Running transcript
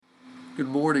Good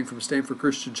morning from Stanford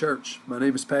Christian Church. My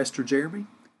name is Pastor Jeremy.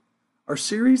 Our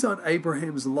series on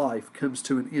Abraham's life comes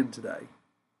to an end today.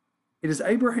 It is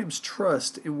Abraham's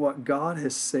trust in what God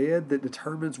has said that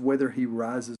determines whether he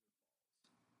rises.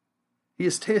 He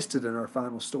is tested in our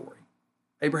final story.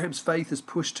 Abraham's faith is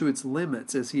pushed to its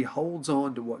limits as he holds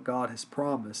on to what God has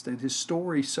promised, and his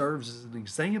story serves as an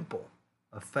example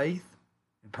of faith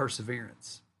and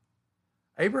perseverance.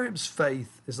 Abraham's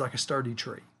faith is like a sturdy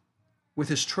tree, with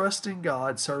his trust in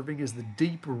God serving as the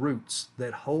deep roots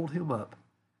that hold him up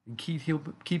and keep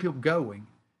him going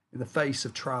in the face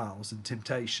of trials and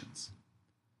temptations.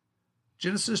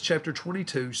 Genesis chapter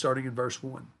 22, starting in verse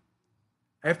 1.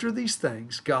 After these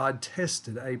things, God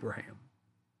tested Abraham.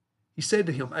 He said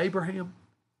to him, Abraham,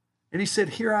 and he said,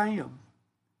 Here I am.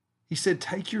 He said,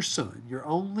 Take your son, your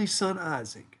only son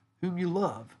Isaac, whom you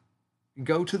love, and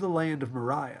go to the land of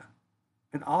Moriah,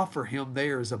 and offer him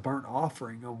there as a burnt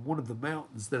offering on one of the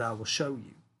mountains that I will show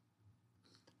you.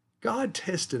 God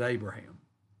tested Abraham.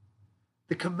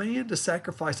 The command to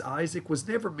sacrifice Isaac was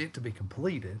never meant to be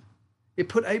completed. It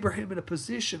put Abraham in a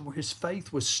position where his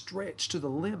faith was stretched to the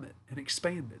limit and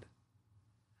expanded.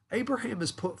 Abraham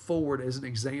is put forward as an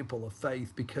example of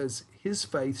faith because his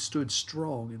faith stood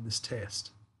strong in this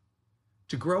test.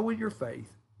 To grow in your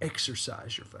faith,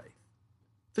 exercise your faith.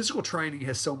 Physical training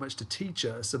has so much to teach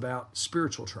us about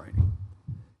spiritual training.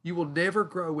 You will never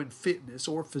grow in fitness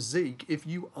or physique if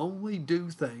you only do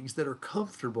things that are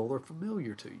comfortable or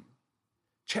familiar to you.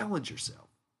 Challenge yourself.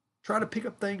 Try to pick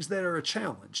up things that are a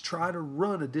challenge. Try to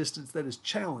run a distance that is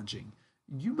challenging.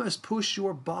 You must push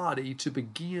your body to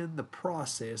begin the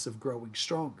process of growing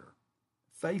stronger.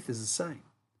 Faith is the same.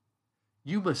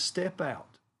 You must step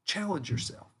out, challenge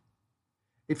yourself.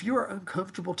 If you are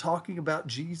uncomfortable talking about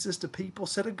Jesus to people,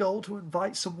 set a goal to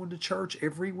invite someone to church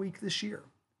every week this year.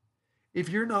 If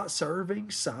you're not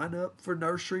serving, sign up for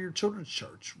nursery or children's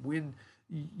church. When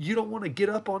you don't want to get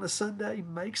up on a Sunday,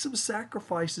 make some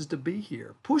sacrifices to be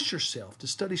here. Push yourself to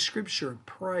study Scripture and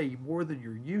pray more than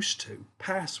you're used to,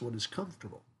 past what is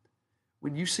comfortable.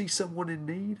 When you see someone in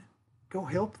need, go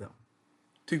help them.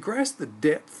 To grasp the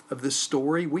depth of this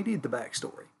story, we need the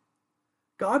backstory.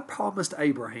 God promised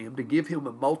Abraham to give him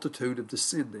a multitude of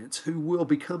descendants who will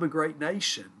become a great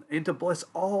nation and to bless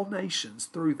all nations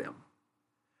through them.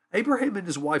 Abraham and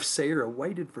his wife Sarah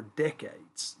waited for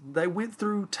decades. They went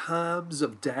through times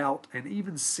of doubt and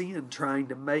even sin trying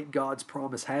to make God's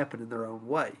promise happen in their own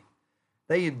way.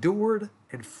 They endured,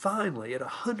 and finally, at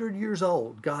 100 years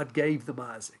old, God gave them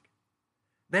Isaac.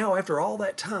 Now, after all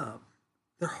that time,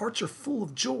 their hearts are full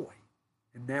of joy.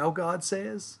 And now God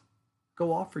says,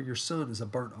 Go offer your son as a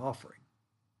burnt offering.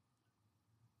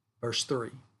 Verse 3.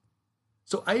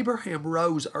 So Abraham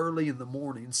rose early in the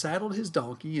morning, saddled his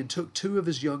donkey, and took 2 of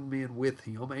his young men with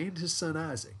him and his son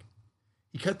Isaac.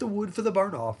 He cut the wood for the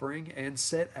burnt offering and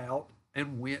set out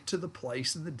and went to the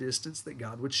place in the distance that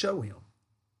God would show him.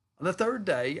 On the 3rd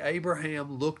day,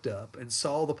 Abraham looked up and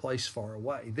saw the place far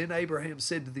away. Then Abraham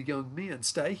said to the young men,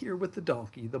 Stay here with the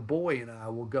donkey. The boy and I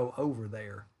will go over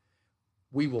there.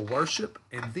 We will worship,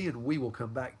 and then we will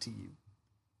come back to you.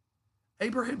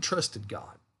 Abraham trusted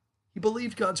God. He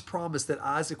believed God's promise that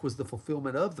Isaac was the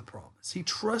fulfillment of the promise. He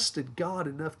trusted God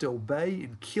enough to obey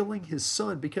in killing his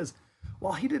son because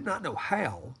while he did not know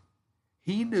how,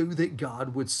 he knew that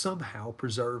God would somehow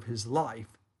preserve his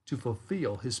life to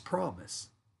fulfill his promise.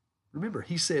 Remember,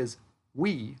 he says,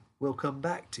 We will come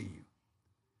back to you.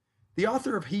 The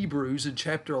author of Hebrews in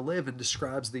chapter 11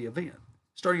 describes the event.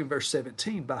 Starting in verse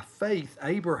 17, by faith,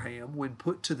 Abraham, when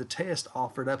put to the test,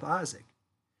 offered up Isaac.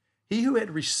 He who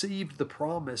had received the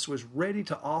promise was ready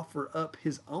to offer up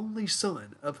his only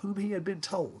son, of whom he had been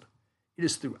told, It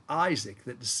is through Isaac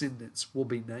that descendants will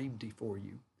be named for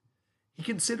you. He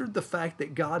considered the fact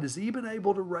that God is even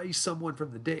able to raise someone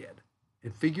from the dead,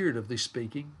 and figuratively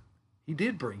speaking, he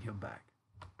did bring him back.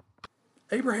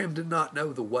 Abraham did not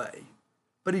know the way,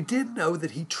 but he did know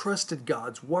that he trusted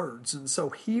God's words, and so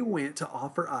he went to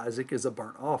offer Isaac as a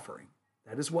burnt offering.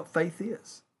 That is what faith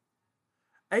is.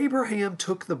 Abraham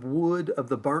took the wood of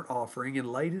the burnt offering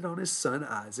and laid it on his son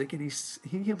Isaac, and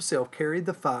he himself carried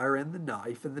the fire and the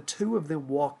knife, and the 2 of them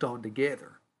walked on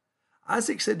together.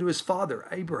 Isaac said to his father,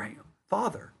 Abraham,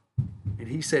 Father, and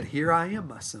he said, Here I am,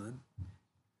 my son.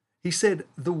 He said,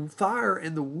 The fire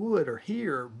and the wood are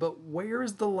here, but where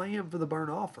is the lamb for the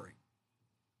burnt offering?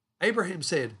 Abraham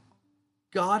said,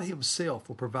 God himself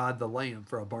will provide the lamb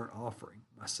for a burnt offering,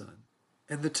 my son.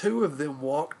 And the 2 of them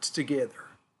walked together.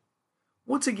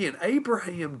 Once again,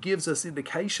 Abraham gives us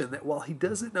indication that while he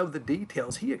doesn't know the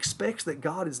details, he expects that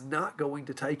God is not going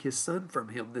to take his son from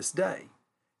him this day.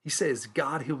 He says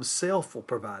God himself will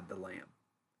provide the lamb.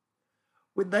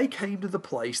 When they came to the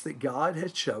place that God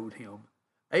had showed him,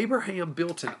 Abraham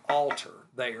built an altar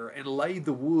there and laid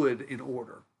the wood in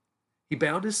order. He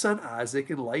bound his son Isaac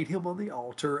and laid him on the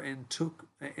altar and took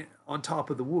on top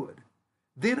of the wood.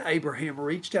 Then Abraham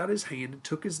reached out his hand and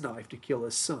took his knife to kill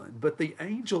his son. But the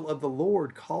angel of the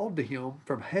Lord called to him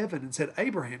from heaven and said,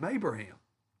 Abraham, Abraham.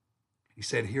 He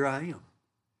said, Here I am.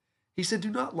 He said, Do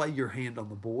not lay your hand on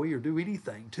the boy or do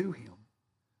anything to him.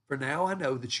 For now I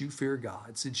know that you fear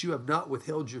God, since you have not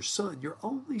withheld your son, your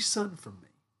only son, from me.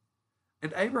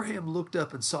 And Abraham looked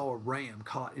up and saw a ram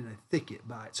caught in a thicket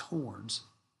by its horns.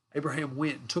 Abraham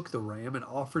went and took the ram and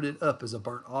offered it up as a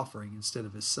burnt offering instead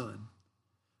of his son.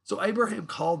 So Abraham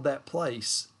called that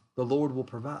place, The Lord Will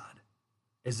Provide.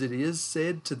 As it is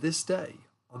said to this day,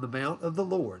 On the mount of the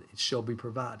Lord it shall be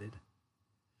provided.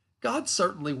 God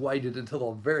certainly waited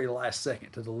until the very last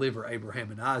second to deliver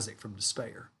Abraham and Isaac from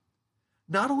despair.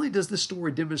 Not only does this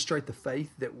story demonstrate the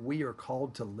faith that we are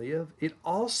called to live, it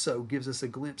also gives us a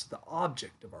glimpse of the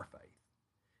object of our faith.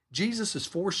 Jesus is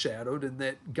foreshadowed in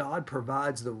that God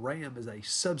provides the ram as a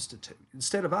substitute.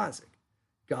 Instead of Isaac,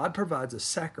 God provides a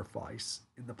sacrifice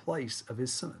in the place of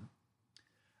his son.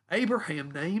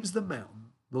 Abraham names the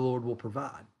mountain the Lord will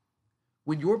provide.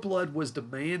 When your blood was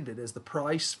demanded as the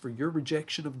price for your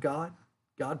rejection of God,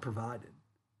 God provided.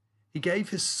 He gave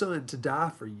his son to die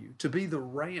for you, to be the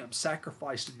ram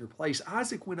sacrificed in your place.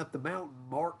 Isaac went up the mountain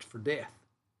marked for death.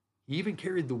 He even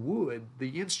carried the wood,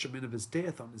 the instrument of his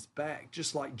death, on his back,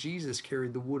 just like Jesus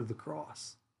carried the wood of the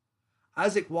cross.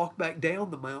 Isaac walked back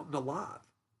down the mountain alive,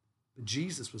 but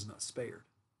Jesus was not spared.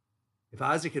 If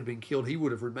Isaac had been killed, he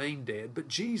would have remained dead, but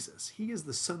Jesus, he is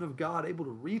the Son of God, able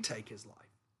to retake his life.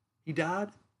 He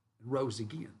died and rose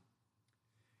again.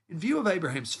 In view of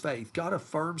Abraham's faith, God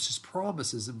affirms his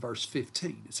promises in verse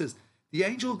 15. It says, The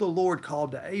angel of the Lord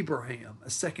called to Abraham a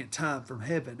second time from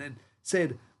heaven and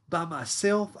said, By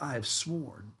myself I have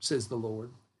sworn, says the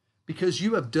Lord, because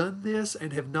you have done this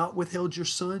and have not withheld your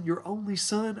son, your only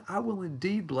son, I will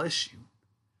indeed bless you.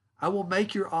 I will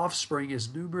make your offspring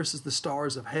as numerous as the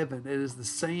stars of heaven and as the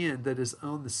sand that is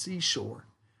on the seashore,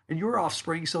 and your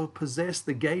offspring shall possess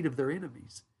the gate of their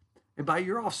enemies. And by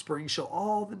your offspring shall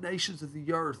all the nations of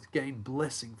the earth gain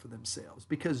blessing for themselves,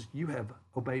 because you have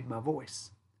obeyed my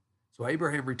voice. So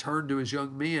Abraham returned to his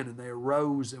young men, and they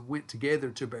arose and went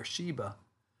together to Beersheba.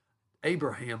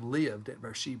 Abraham lived at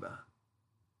Beersheba.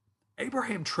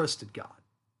 Abraham trusted God.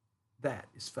 That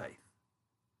is faith.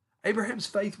 Abraham's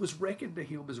faith was reckoned to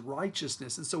him as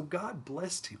righteousness, and so God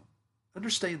blessed him.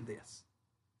 Understand this.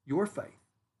 Your faith,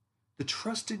 the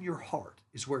trust in your heart,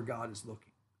 is where God is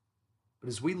looking. But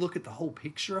as we look at the whole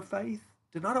picture of faith,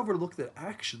 do not overlook the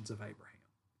actions of Abraham.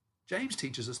 James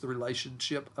teaches us the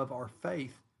relationship of our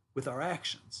faith with our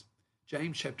actions.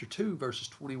 James chapter 2, verses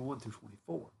 21 through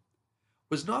 24.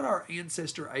 Was not our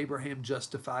ancestor Abraham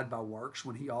justified by works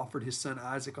when he offered his son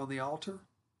Isaac on the altar?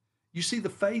 You see, the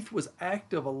faith was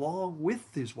active along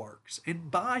with his works, and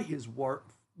by his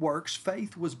works,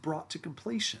 faith was brought to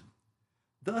completion.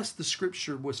 Thus, the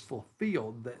scripture was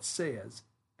fulfilled that says,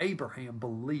 Abraham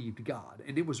believed God,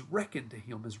 and it was reckoned to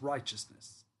him as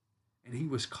righteousness, and he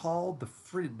was called the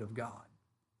friend of God.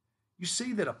 You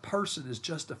see that a person is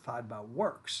justified by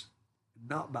works,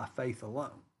 not by faith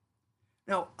alone.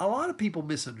 Now, a lot of people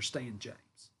misunderstand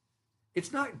James.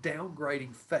 It's not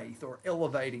downgrading faith or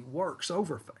elevating works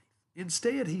over faith.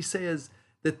 Instead, he says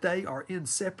that they are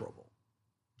inseparable.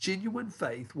 Genuine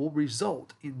faith will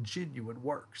result in genuine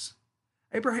works.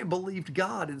 Abraham believed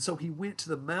God, and so he went to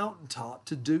the mountaintop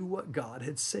to do what God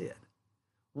had said.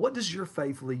 What does your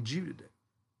faith lead you to do?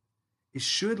 It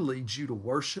should lead you to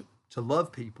worship, to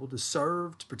love people, to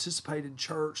serve, to participate in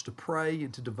church, to pray,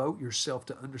 and to devote yourself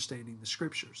to understanding the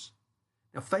scriptures.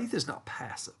 Now, faith is not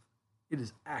passive. It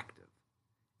is active.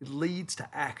 It leads to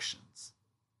actions.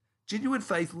 Genuine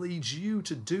faith leads you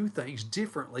to do things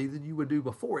differently than you would do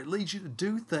before. It leads you to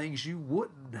do things you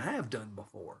wouldn't have done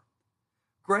before.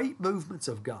 Great movements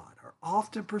of God are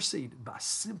often preceded by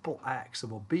simple acts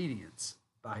of obedience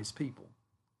by his people.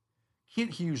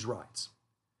 Kent Hughes writes,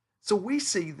 So we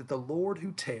see that the Lord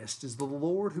who tests is the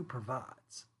Lord who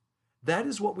provides. That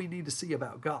is what we need to see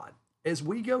about God. As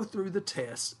we go through the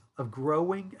tests of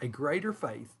growing a greater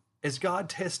faith, as God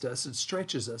tests us and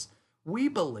stretches us, we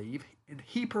believe and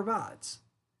he provides.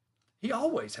 He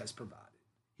always has provided.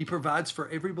 He provides for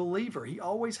every believer. He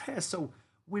always has. So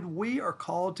when we are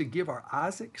called to give our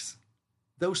Isaacs,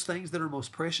 those things that are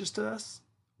most precious to us,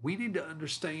 we need to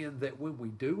understand that when we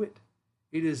do it,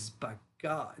 it is by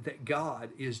God, that God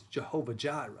is Jehovah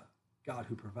Jireh, God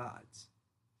who provides.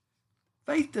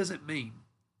 Faith doesn't mean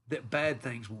that bad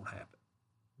things won't happen.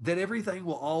 that everything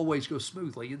will always go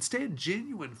smoothly. Instead,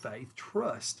 genuine faith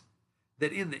trusts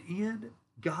that in the end,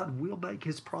 God will make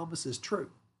his promises true.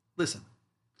 Listen,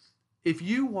 if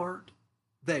you weren't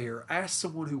there, ask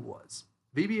someone who was.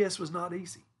 VBS was not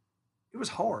easy. It was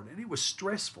hard and it was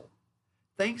stressful.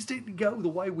 Things didn't go the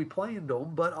way we planned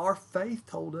them, but our faith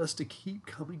told us to keep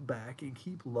coming back and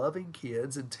keep loving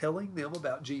kids and telling them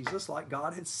about Jesus like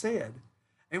God had said.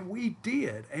 And we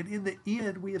did. And in the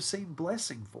end, we have seen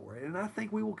blessing for it. And I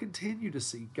think we will continue to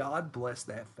see God bless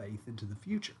that faith into the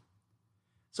future.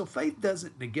 So faith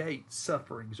doesn't negate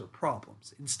sufferings or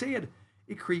problems. Instead,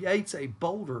 it creates a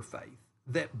bolder faith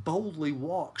that boldly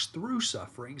walks through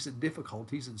sufferings and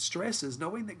difficulties and stresses,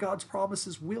 knowing that God's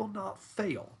promises will not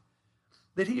fail,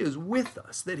 that he is with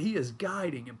us, that he is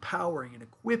guiding, empowering, and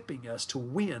equipping us to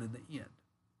win in the end.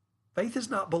 Faith is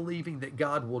not believing that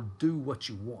God will do what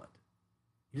you want.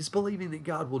 It is believing that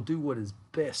God will do what is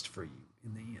best for you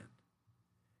in the end.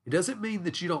 It doesn't mean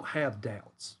that you don't have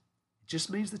doubts. It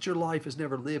just means that your life has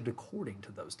never lived according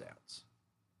to those doubts.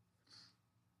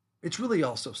 It's really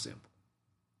also simple.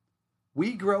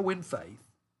 We grow in faith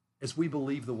as we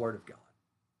believe the Word of God.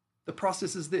 The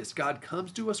process is this: God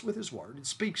comes to us with his Word and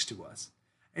speaks to us,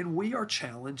 and we are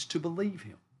challenged to believe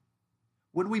him.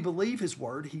 When we believe his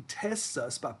Word, he tests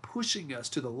us by pushing us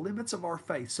to the limits of our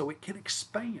faith so it can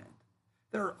expand.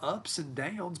 There are ups and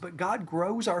downs, but God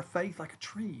grows our faith like a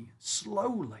tree,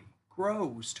 slowly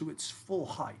grows to its full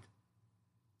height.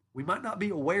 We might not be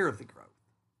aware of the growth,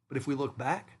 but if we look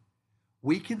back,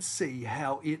 we can see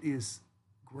how it is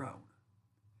grown.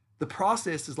 The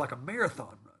process is like a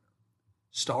marathon runner,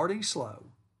 starting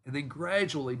slow and then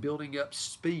gradually building up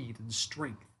speed and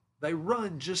strength. They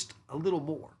run just a little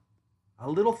more, a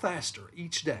little faster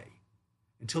each day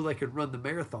until they can run the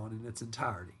marathon in its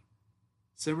entirety.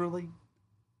 Similarly,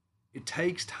 it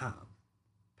takes time,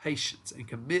 patience, and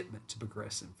commitment to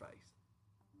progress in faith.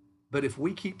 But if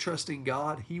we keep trusting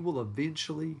God, we will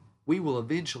eventually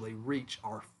reach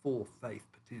our full faith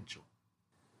potential.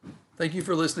 Thank you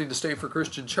for listening to Stanford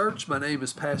Christian Church. My name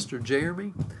is Pastor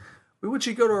Jeremy. We want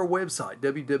you to go to our website,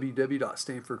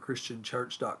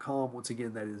 www.stanfordchristianchurch.com. Once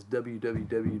again, that is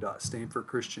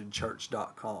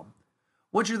www.stanfordchristianchurch.com.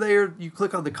 Once you're there, you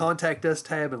click on the Contact Us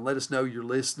tab and let us know you're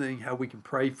listening, how we can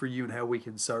pray for you, and how we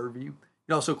can serve you. You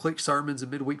can also click Sermons and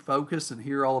Midweek Focus and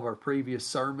hear all of our previous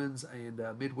sermons and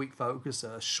Midweek Focus,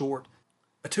 a 2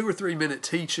 or 3 minute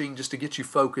teaching just to get you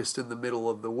focused in the middle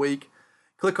of the week.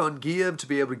 Click on Give to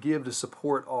be able to give to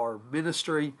support our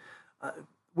ministry.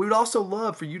 We would also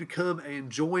love for you to come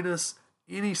and join us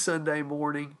any Sunday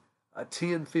morning.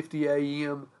 10:50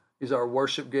 a.m. is our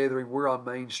worship gathering. We're on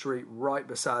Main Street right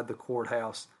beside the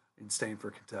courthouse in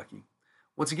Stanford, Kentucky.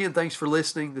 Once again, thanks for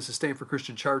listening. This is Stanford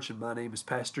Christian Church, and my name is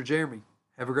Pastor Jeremy.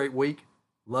 Have a great week.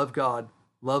 Love God,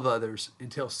 love others,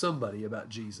 and tell somebody about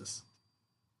Jesus.